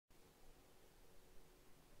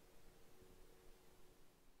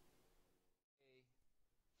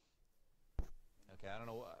I don't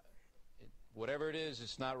know. Whatever it is,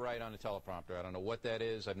 it's not right on the teleprompter. I don't know what that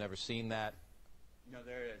is. I've never seen that. No,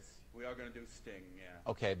 there it is. We are going to do Sting,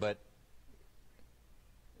 yeah. Okay, but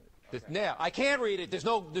Okay. now I can't read it. There's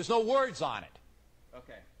no words on it.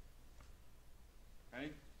 Okay.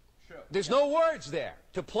 Ready? Sure. There's no words there.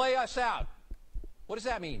 To play us out. What does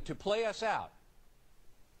that mean? To play us out.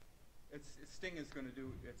 Sting is going to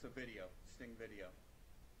do. It's a video. Sting video.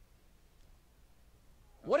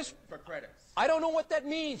 What is for credits? I don't know what that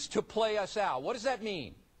means. To play us out. What does that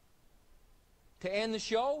mean? To end the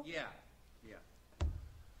show? Yeah. Yeah.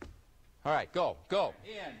 All right, go.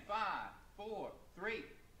 In 5, 4, 3.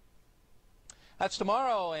 That's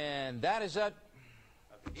tomorrow, and that is it.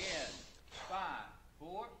 In 5,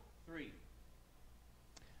 4, 3.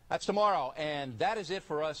 That's tomorrow, and that is it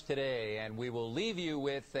for us today. And we will leave you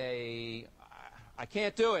with a. I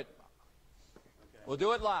can't do it. Okay. We'll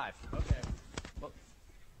do it live. Okay.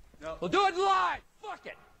 No. We'll do it live. Fuck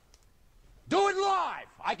it. Do it live.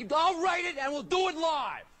 I'll write it, and we'll do it live.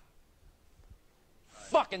 Right.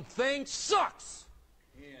 Fucking thing sucks.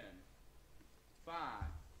 In 5,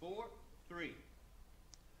 4, 3.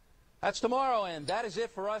 That's tomorrow, and that is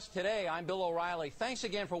it for us today. I'm Bill O'Reilly. Thanks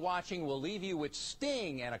again for watching. We'll leave you with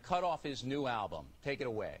Sting and a cut off his new album. Take it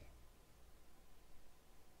away.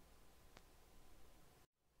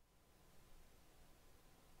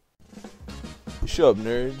 Shut up,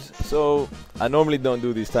 nerds. So I normally don't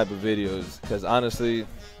do these type of videos because honestly,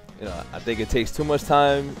 I think it takes too much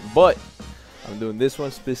time, but I'm doing this one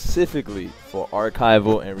specifically for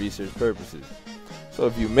archival and research purposes. So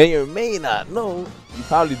if you may or may not know, you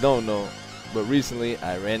probably don't know, but recently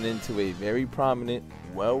I ran into a very prominent,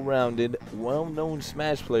 well-rounded, well-known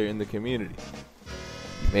Smash player in the community.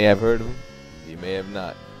 You may have heard of him, you may have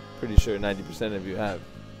not. Pretty sure 90% of you have.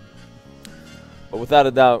 But without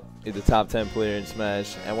a doubt, he's a top 10 player in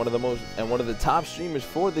Smash and one of the top streamers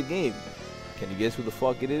for the game. Can you guess who the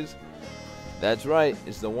fuck it is? That's right,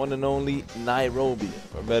 it's the one and only Nairo,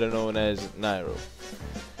 or better known as Nairo.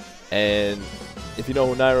 And if you know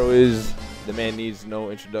who Nairo is, the man needs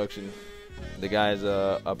no introduction. The guy's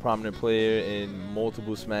a prominent player in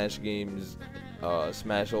multiple Smash games,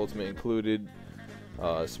 Smash Ultimate included,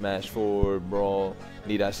 Smash 4, Brawl,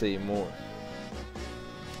 need I say more.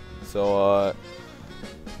 So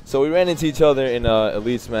we ran into each other in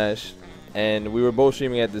Elite Smash, and we were both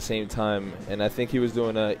streaming at the same time. And I think he was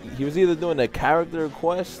either doing a character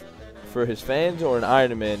request for his fans or an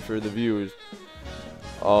Iron Man for the viewers.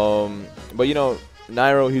 But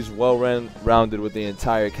Nairo, he's well-rounded with the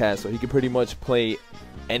entire cast, so he can pretty much play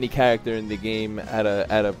any character in the game at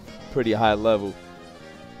a pretty high level.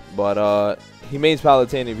 But he mains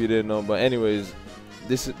Palutena, if you didn't know. But anyways,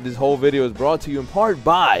 this whole video is brought to you in part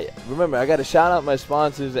by. Remember, I got to shout out my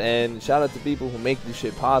sponsors and shout out to people who make this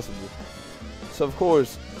shit possible. So of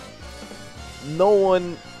course, no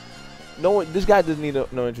one. This guy doesn't need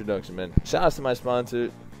no introduction, man. Shout out to my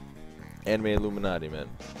sponsor, Anime Illuminati, man.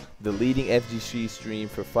 The leading FGC stream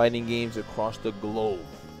for fighting games across the globe.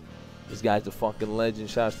 This guy's a fucking legend.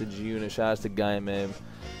 Shouts to Giuna, shouts to Guy, man.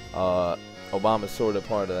 Obama's sort of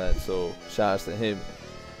part of that, so shouts to him.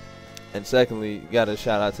 And secondly, you gotta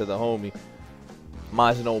shout out to the homie,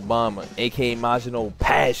 Majin Obama, aka Majin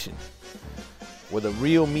Passion. Where the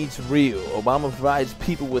real meets real. Obama provides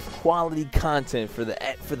people with quality content for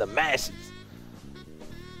the masses.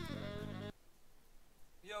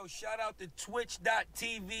 Yo, shout out to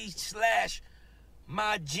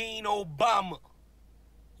twitch.tv/MyGeneObama.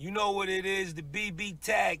 You know what it is, the BB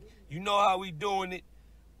tag. You know how we doing it.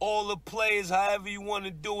 All the players, however you want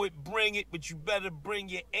to do it, bring it, but you better bring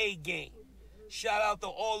your A game. Shout out to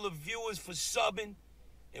all the viewers for subbing,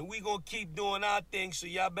 and we gonna keep doing our thing, so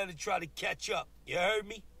y'all better try to catch up. You heard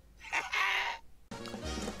me?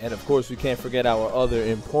 And of course, we can't forget our other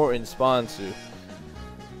important sponsor.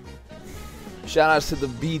 Shout outs to the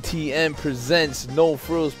BTM Presents No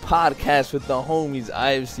Frills podcast with the homies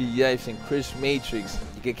IFC Yipes and Chris Matrix.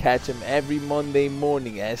 You can catch them every Monday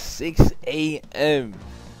morning at 6 a.m.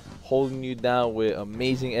 holding you down with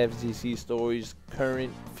amazing FGC stories,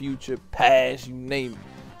 current, future, past, you name it.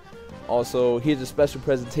 Also, here's a special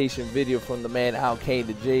presentation video from the man Alkay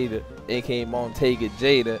the Jada, aka Montega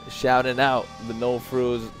Jada, shouting out the No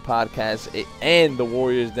Frills podcast and the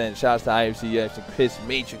Warriors Den. Shouts to IFC Yipes and Chris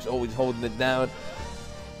Matrix, always holding it down.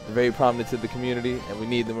 They're very prominent to the community, and we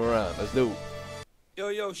need them around. Let's do it.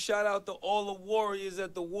 Yo, shout out to all the Warriors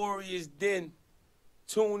at the Warriors Den.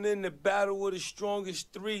 Tune in to Battle of the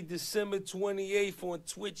Strongest 3, December 28th on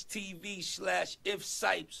Twitch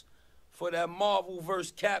TV/IfSipes for that Marvel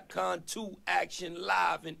vs. Capcom 2 action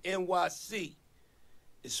live in NYC.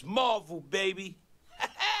 It's Marvel, baby.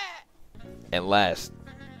 And last,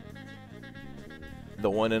 the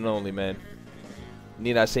one and only, man.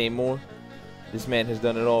 Need I say more? This man has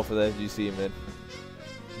done it all for the FGC, man.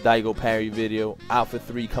 Daigo parry video. Alpha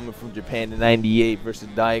 3 coming from Japan in 98 versus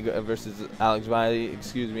Alex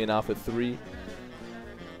Viley, in Alpha 3.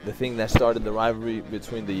 The thing that started the rivalry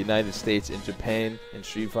between the United States and Japan in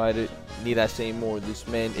Street Fighter. Need I say more? This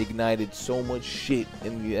man ignited so much shit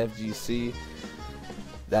in the FGC.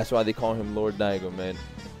 That's why they call him Lord Daigo, man.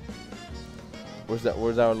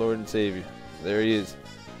 Where's our Lord and Savior? There he is.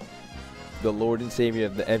 The Lord and Savior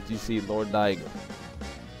of the FGC, Lord Daigo.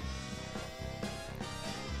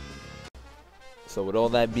 So with all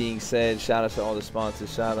that being said, shout out to all the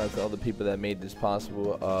sponsors, shout out to all the people that made this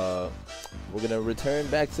possible. We're going to return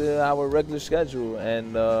back to our regular schedule,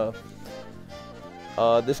 and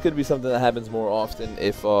this could be something that happens more often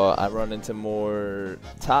if I run into more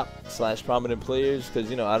top/prominent players, because,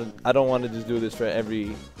 you know, I don't want to just do this for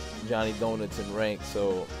every Johnny Donuts in rank.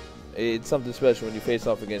 So it's something special when you face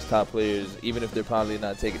off against top players, even if they're probably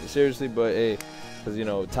not taking it seriously, but hey, because, you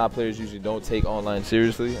know, top players usually don't take online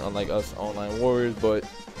seriously, unlike us online warriors. But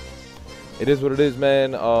it is what it is,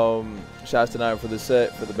 man. Shouts to Nairo for the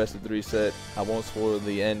set, for the best of 3 set. I won't spoil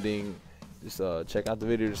the ending. Just check out the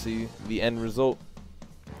video to see the end result.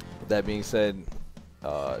 With that being said,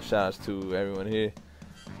 shouts to everyone here.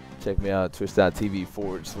 Check me out,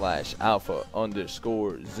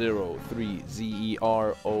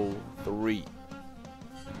 twitch.tv/alpha_03ZERO3.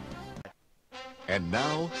 And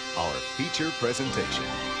now, our feature presentation.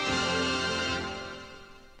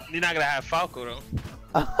 You're not gonna have Falco though.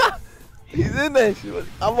 He's in that shit.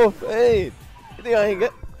 I'm a fan. You think I ain't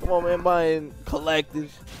got? Come on, man. Buying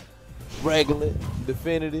collectors, regular,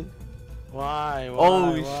 definitive. Why?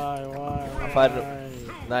 I'm fighting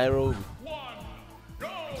Nairo.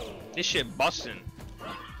 This shit busting.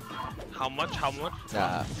 How much?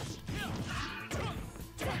 Nah.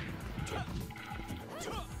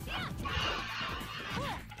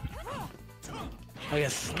 I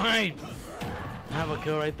get sniped. I have a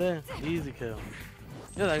kill right there. Easy kill.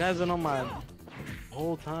 Yeah, that guy's been on my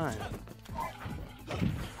whole time.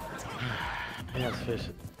 He has fish.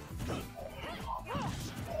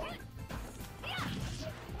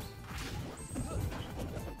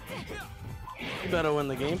 You better win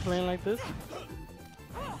the game playing like this.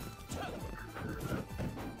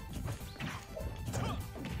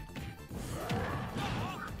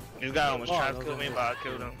 This guy almost tried to kill me, but I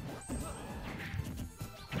killed him.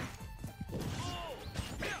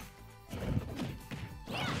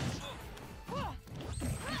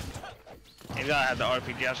 This guy had the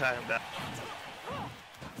RPG, I shot him down.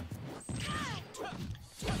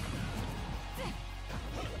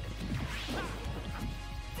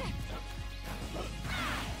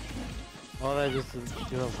 All that just to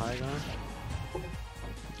give up high ground.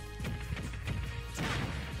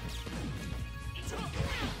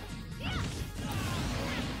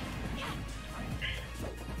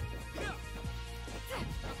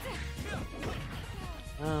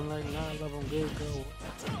 I'm like, nah, I love him good, go.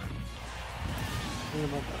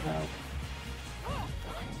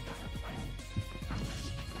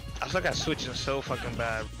 I suck at switching so fucking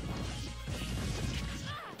bad.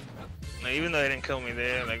 Like, even though they didn't kill me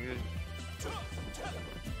there, like.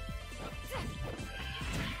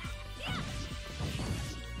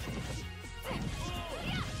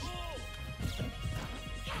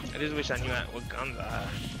 I just wish I knew what guns I had.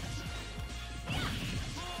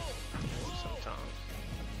 Sometimes.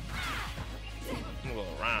 I'm gonna go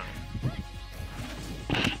around.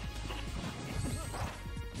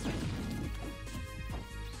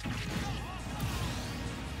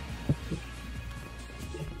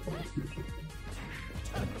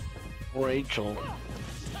 Rachel.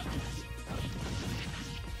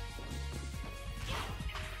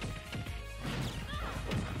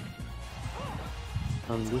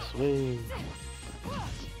 On this way.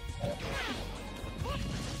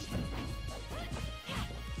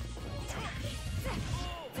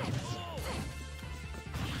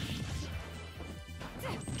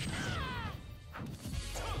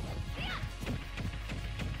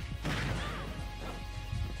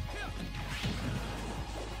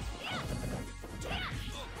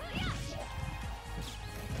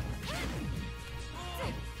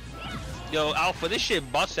 Yo, Alpha, this shit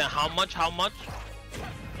busting. How much? Couple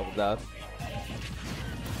down.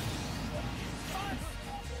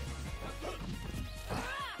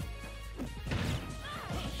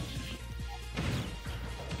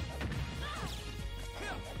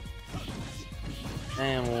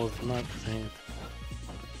 Damn, it was not the same.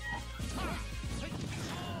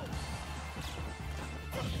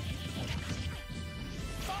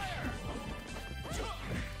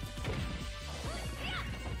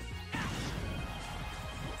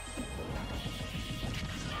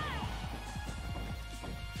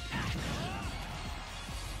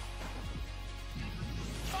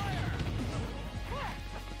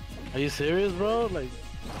 Are you serious, bro? Like,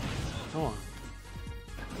 come on.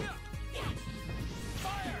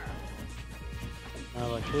 Now,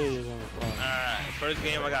 like, here you're gonna fall. First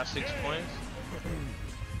game I got 6 points.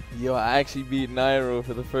 Yo, I actually beat Nairo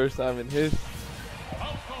for the first time in his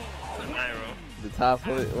Nairo. the top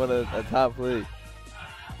play, a top play.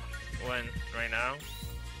 When? Right now?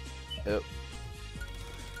 Yep.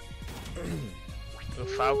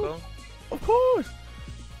 With Falco? Of course.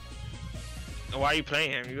 Why are you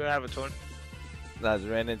playing him? You have a tournament? Nah, I just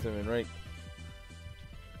ran into him in rank.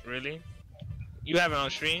 Really? You have it on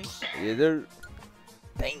stream? Yeah, they're.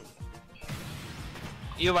 Dang.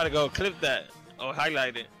 You about to go clip that or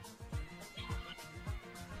highlight it?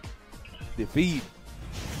 Defeated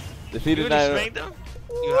You Nairo. really spanked them?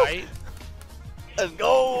 You hype? Let's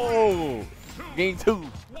go. Game 2.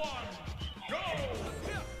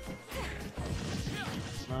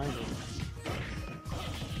 Nice.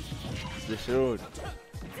 Destroyed.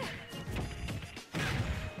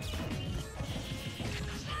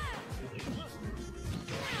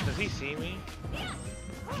 Does he see me?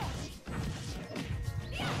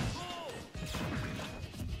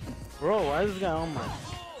 Bro, why is this guy on my?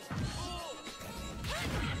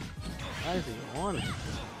 Why is he on it?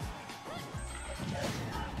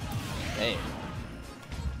 Damn.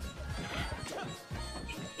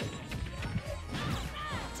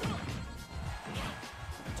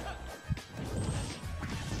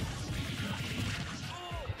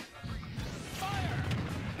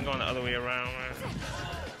 I'm going the other way around, man.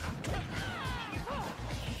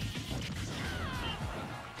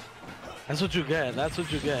 That's what you get. That's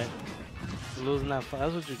what you get. Losing that fight.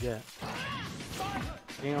 That's what you get.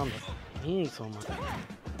 Being on the team so much.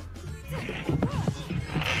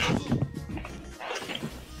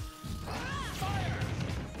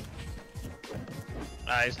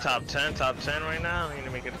 Alright, it's top 10 right now. I need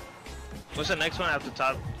to make it. What's the next one after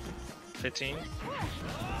top 15?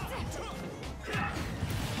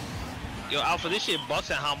 Yo, Alpha, this shit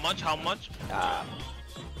busting. How much? How much?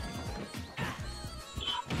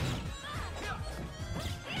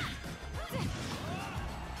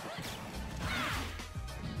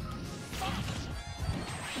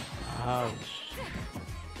 Ouch.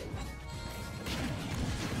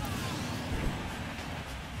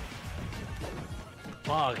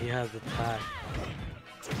 Fuck, he has the tag.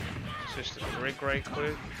 Switch to break right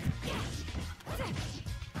quick.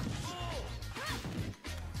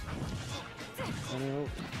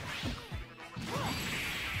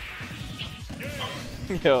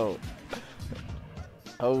 Yo.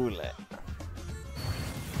 Hold it.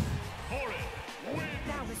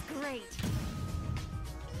 That was great.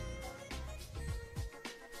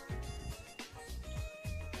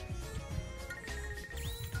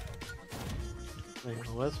 Wait,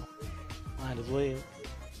 what's might as well.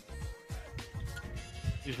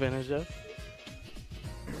 You finished, Jeff?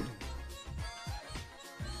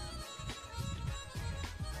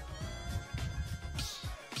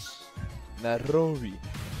 Nairobi.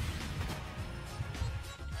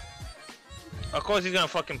 Of course he's gonna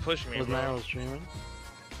fucking push me, Was bro. Nairo streaming?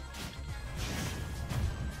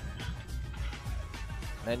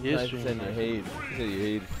 99% He is you streaming, hate. You said you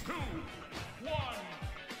hate.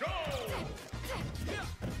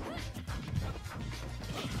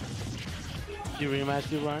 You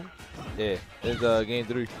rematch you, Ryan? Yeah, it's game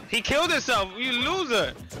 3. He killed himself, you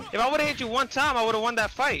loser. If I would've hit you one time, I would've won that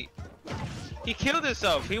fight. He killed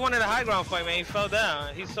himself. He wanted a high ground fight, man. He fell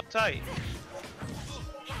down. He's so tight.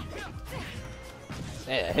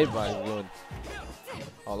 Yeah, hitbox is going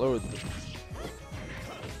all over the place.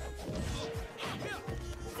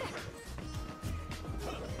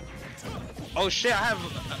 Oh shit, I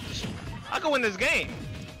can win this game.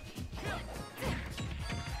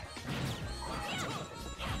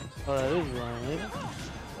 Oh, that is Ryan, maybe?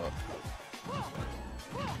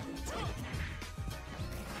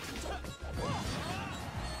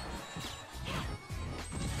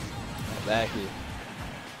 Back here.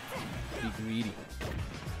 Be greedy.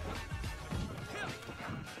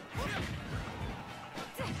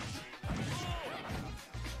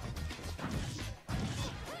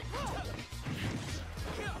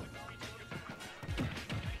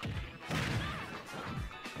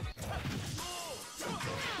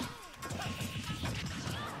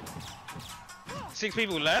 Six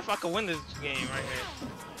people left. I could win this game right here.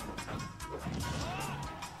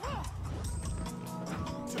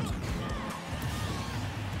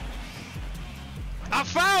 I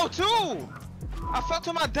fell too. I fell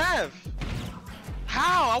to my death.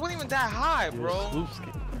 How? I wouldn't even that high, You're a bro.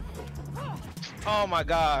 Sloopski. Oh my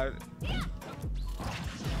god.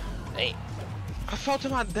 Hey. I fell to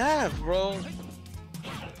my death, bro.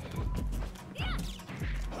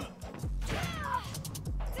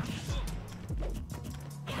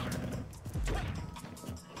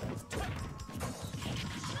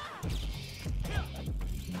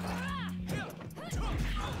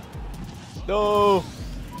 No.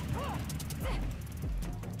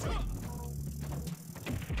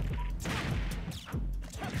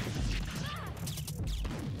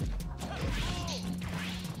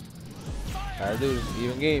 Alright, dude,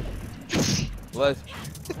 even game. What?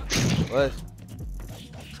 What?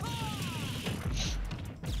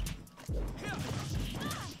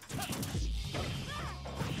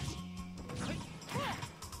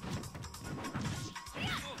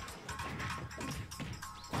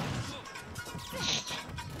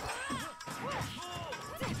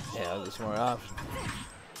 Yeah, that was a smart option.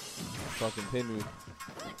 Fucking pin me.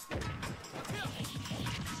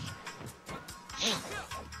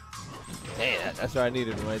 Damn, that's what I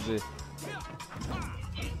needed right there.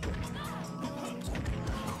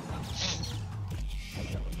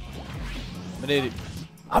 I'm an idiot.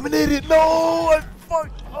 I'm an idiot. No, I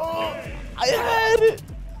fucked. Oh, I had it.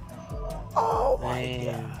 Oh my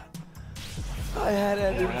god. I had it.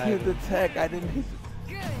 I didn't hit the tech. I didn't hit.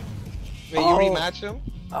 Wait, you rematch him?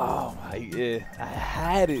 Oh my god. I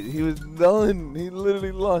had it. He was done. He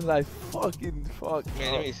literally lost. I fucking fucked.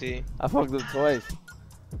 Man, let me see. I fucked up twice.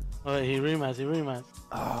 Oh, he rematched. He rematched.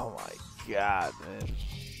 Oh my god, man.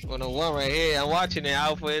 101 right here. I'm watching it,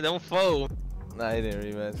 Alpha. Don't fold. Nah, he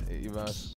didn't rematch. He bounced.